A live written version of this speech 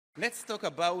Let's talk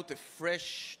about a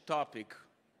fresh topic,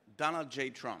 Donald J.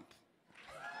 Trump.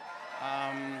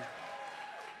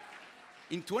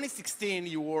 In 2016,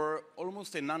 you were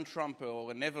almost a non-Trumper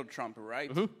or a never-Trumper, right?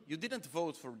 Mm-hmm. You didn't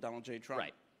vote for Donald J. Trump.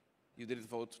 Right. You didn't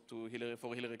vote for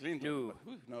Hillary Clinton. No.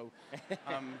 But,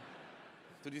 no.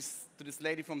 To this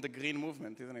lady from the Green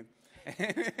Movement, isn't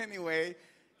it? Anyway,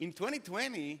 in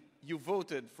 2020, you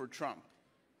voted for Trump.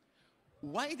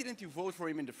 Why didn't you vote for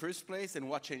him in the first place, and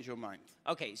what changed your mind?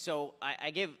 Okay, so I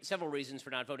gave several reasons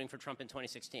for not voting for Trump in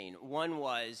 2016. One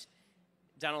was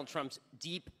Donald Trump's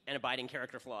deep and abiding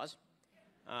character flaws,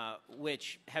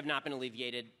 which have not been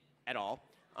alleviated at all.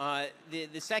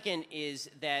 The second is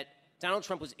that Donald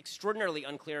Trump was extraordinarily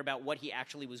unclear about what he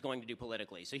actually was going to do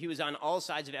politically. So he was on all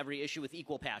sides of every issue with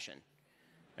equal passion.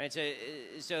 Right?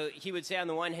 So he would say on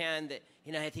the one hand that,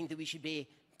 I think that we should be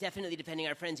definitely defending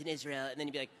our friends in Israel, and then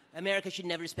he'd be like, America should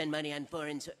never spend money on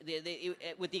foreign,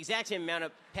 with the exact same amount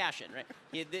of passion, right?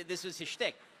 This was his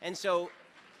shtick. And so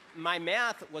my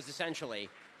math was essentially,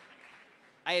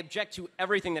 I object to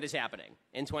everything that is happening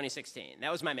in 2016.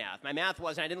 That was my math. My math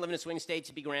was, and I didn't live in a swing state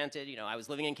to be granted. I was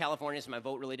living in California, so my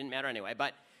vote really didn't matter anyway.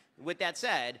 But with that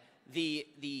said, the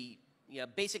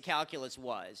basic calculus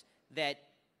was that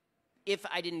if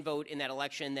I didn't vote in that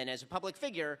election, then as a public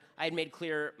figure, I had made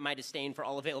clear my disdain for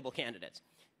all available candidates.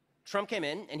 Trump came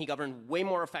in, and he governed way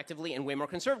more effectively and way more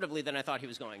conservatively than I thought he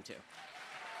was going to.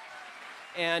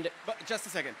 But just a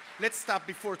second. Let's stop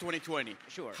before 2020.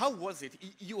 Sure. How was it?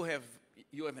 You have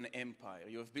an empire.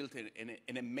 You have built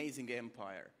an amazing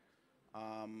empire.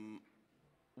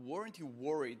 Weren't you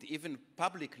worried, even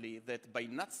publicly, that by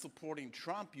not supporting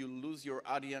Trump, you lose your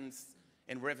audience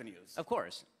and revenues? Of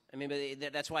course. I mean,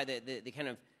 but that's why the kind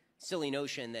of silly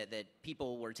notion that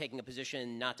people were taking a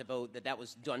position not to vote, that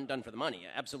was done for the money.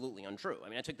 Absolutely untrue. I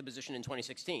mean, I took the position in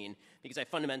 2016 because I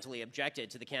fundamentally objected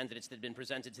to the candidates that had been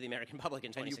presented to the American public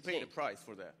in 2016. And you paid a price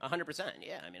for that. 100%,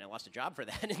 yeah. I mean, I lost a job for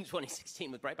that in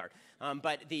 2016 with Breitbart.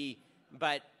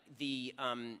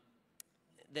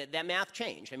 That math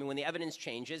changed. I mean, when the evidence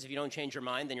changes, if you don't change your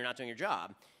mind, then you're not doing your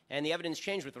job. And the evidence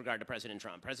changed with regard to President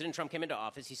Trump. President Trump came into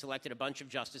office. He selected a bunch of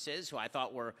justices who I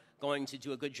thought were going to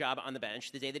do a good job on the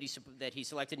bench. The day that he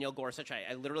selected Neil Gorsuch,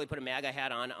 I literally put a MAGA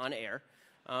hat on air.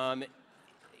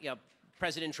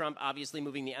 President Trump obviously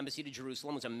moving the embassy to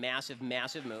Jerusalem was a massive,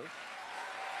 massive move.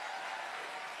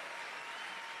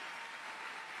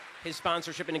 His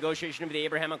sponsorship and negotiation of the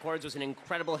Abraham Accords was an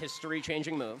incredible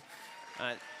history-changing move.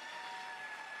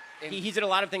 He did a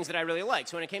lot of things that I really liked.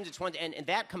 So when it came to 20, and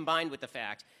that combined with the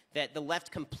fact that the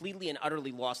left completely and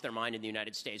utterly lost their mind in the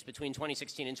United States between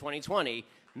 2016 and 2020,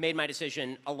 made my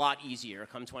decision a lot easier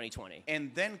come 2020.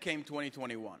 And then came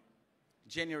 2021,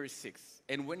 January 6th.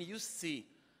 And when you see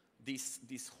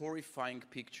these horrifying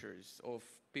pictures of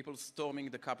people storming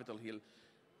the Capitol Hill,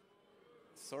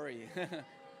 sorry. It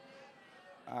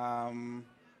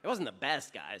wasn't the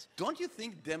best, guys. Don't you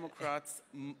think Democrats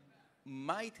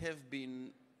might have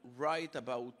been right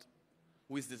about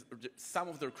some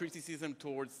of their criticism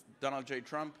towards Donald J.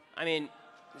 Trump? I mean,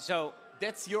 so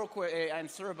that's your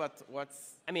answer, but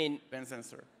what's Ben's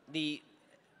answer?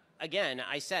 Again,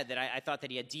 I said that I thought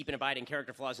that he had deep and abiding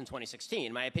character flaws in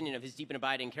 2016. My opinion of his deep and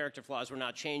abiding character flaws were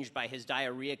not changed by his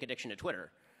diarrheic addiction to Twitter.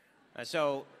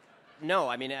 No,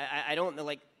 I mean, I don't,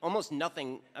 almost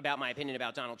nothing about my opinion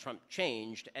about Donald Trump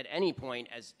changed at any point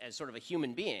as sort of a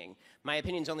human being. My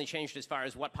opinions only changed as far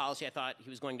as what policy I thought he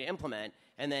was going to implement,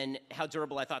 and then how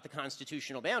durable I thought the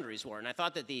constitutional boundaries were. And I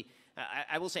thought that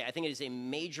I will say, I think it is a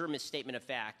major misstatement of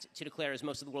fact to declare, as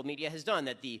most of the world media has done,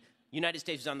 that the United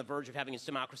States was on the verge of having its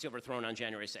democracy overthrown on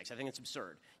January 6th. I think it's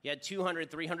absurd. You had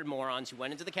 200, 300 morons who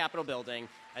went into the Capitol building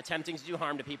attempting to do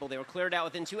harm to people. They were cleared out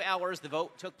within 2 hours. The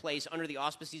vote took place under the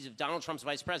auspices of Donald Trump's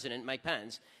vice president, Mike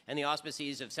Pence, and the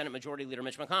auspices of Senate Majority Leader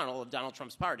Mitch McConnell of Donald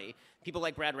Trump's party. People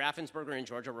like Brad Raffensperger in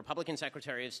Georgia, Republican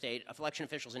Secretary of State, election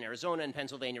officials in Arizona and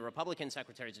Pennsylvania, Republican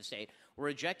Secretaries of State, were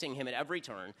rejecting him at every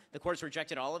turn. The courts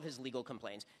rejected all of his legal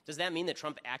complaints. Does that mean that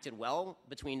Trump acted well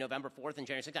between November 4th and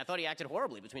January 6th? I thought he acted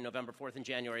horribly between November 4th and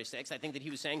January 6th. I think that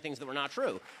he was saying things that were not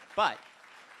true. But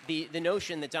the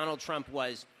notion that Donald Trump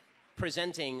was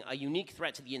presenting a unique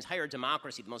threat to the entire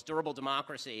democracy, the most durable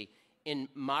democracy in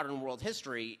modern world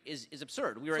history, is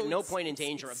absurd. We were at no point in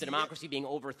danger of the democracy being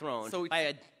overthrown by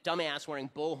a dumbass wearing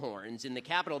bullhorns in the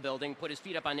Capitol building, put his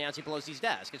feet up on Nancy Pelosi's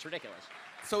desk. It's ridiculous.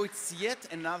 So it's yet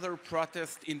another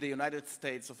protest in the United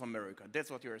States of America. That's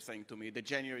what you're saying to me, the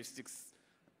January 6th.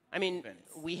 I mean,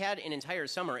 we had an entire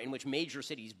summer in which major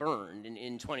cities burned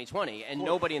in 2020, and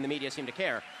nobody in the media seemed to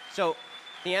care. So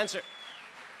the answer...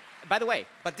 by the way,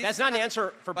 that's not an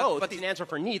answer for both. But it's an answer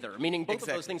for neither, meaning both of those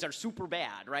Exactly. things are super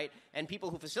bad, right? And people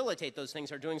who facilitate those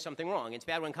things are doing something wrong. It's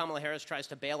bad when Kamala Harris tries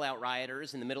to bail out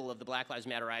rioters in the middle of the Black Lives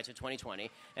Matter riots of 2020.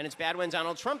 And it's bad when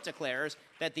Donald Trump declares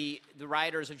that the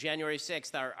rioters of January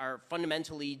 6th are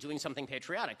fundamentally doing something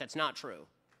patriotic. That's not true.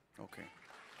 Okay.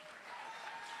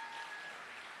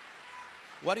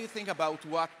 What do you think about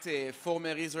what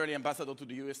former Israeli ambassador to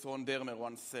the U.S. Ron Dermer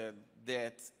once said,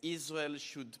 that Israel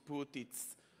should put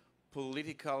its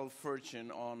political fortune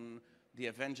on the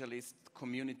evangelist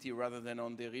community rather than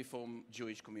on the Reform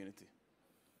Jewish community?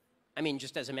 I mean,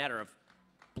 just as a matter of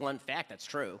blunt fact, that's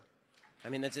true. I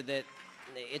mean,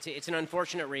 it's an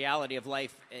unfortunate reality of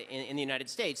life in the United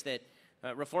States that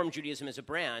Reform Judaism as a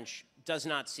branch does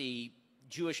not see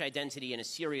Jewish identity in a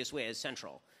serious way as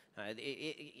central.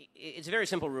 It's a very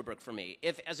simple rubric for me.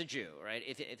 If as a Jew, right,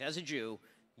 if as a Jew,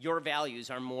 your values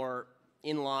are more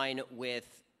in line with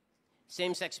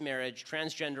same-sex marriage,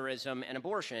 transgenderism, and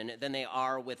abortion than they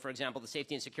are with, for example, the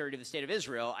safety and security of the State of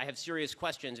Israel, I have serious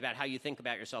questions about how you think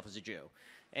about yourself as a Jew.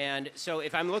 And so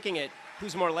if I'm looking at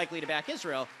who's more likely to back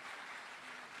Israel,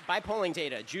 by polling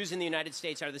data, Jews in the United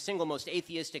States are the single most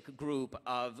atheistic group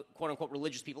of quote-unquote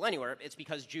religious people anywhere. It's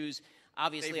because Jews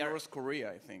obviously Save are... North Korea,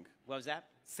 I think. What was that?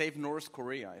 Save North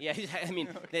Korea. Yeah, I mean,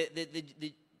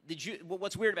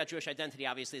 what's weird about Jewish identity,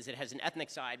 obviously, is it has an ethnic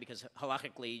side because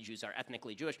halakhically Jews are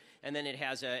ethnically Jewish, and then it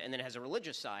has a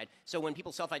religious side. So when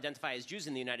people self-identify as Jews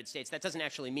in the United States, that doesn't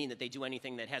actually mean that they do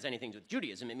anything that has anything to do with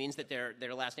Judaism. It means that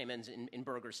their last name ends in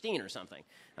Berger-Steen or something.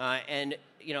 And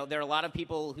you know, there are a lot of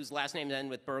people whose last names end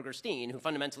with Berger-Steen who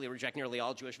fundamentally reject nearly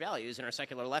all Jewish values and are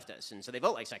secular leftists, and so they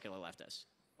vote like secular leftists.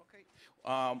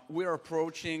 We're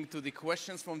approaching to the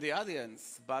questions from the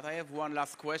audience, but I have one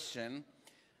last question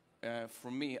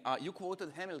from me. You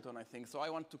quoted Hamilton, I think, so I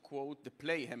want to quote the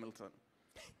play Hamilton.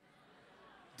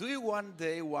 Do you one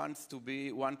day want to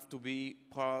be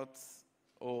part,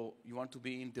 or you want to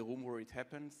be in the room where it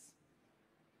happens?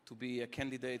 To be a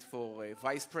candidate for a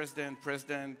vice president,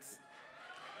 president?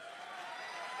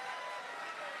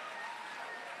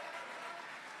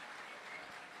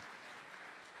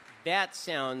 That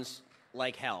sounds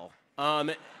like hell.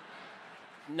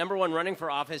 Number one, running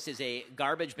for office is a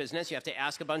garbage business. You have to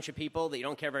ask a bunch of people that you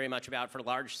don't care very much about for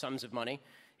large sums of money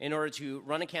in order to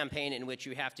run a campaign in which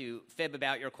you have to fib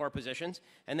about your core positions.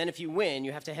 And then if you win,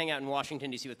 you have to hang out in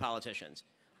Washington, D.C. with politicians.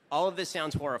 All of this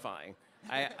sounds horrifying.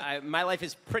 My life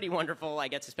is pretty wonderful. I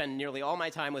get to spend nearly all my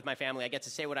time with my family. I get to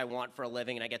say what I want for a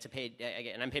living, and I get to pay,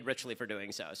 and I'm paid richly for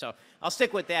doing so. So I'll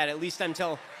stick with that at least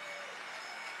until...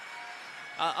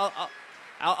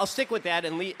 I'll stick with that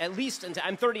at least until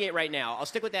I'm 38 right now. I'll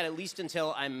stick with that at least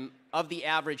until I'm of the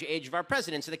average age of our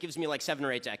president, so that gives me like 7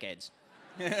 or 8 decades.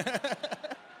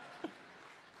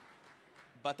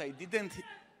 But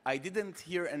I didn't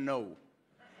hear a no.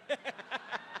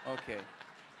 Okay.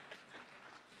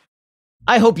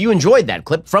 I hope you enjoyed that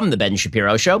clip from The Ben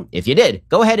Shapiro Show. If you did,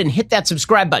 go ahead and hit that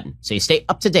subscribe button so you stay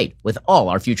up to date with all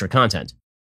our future content.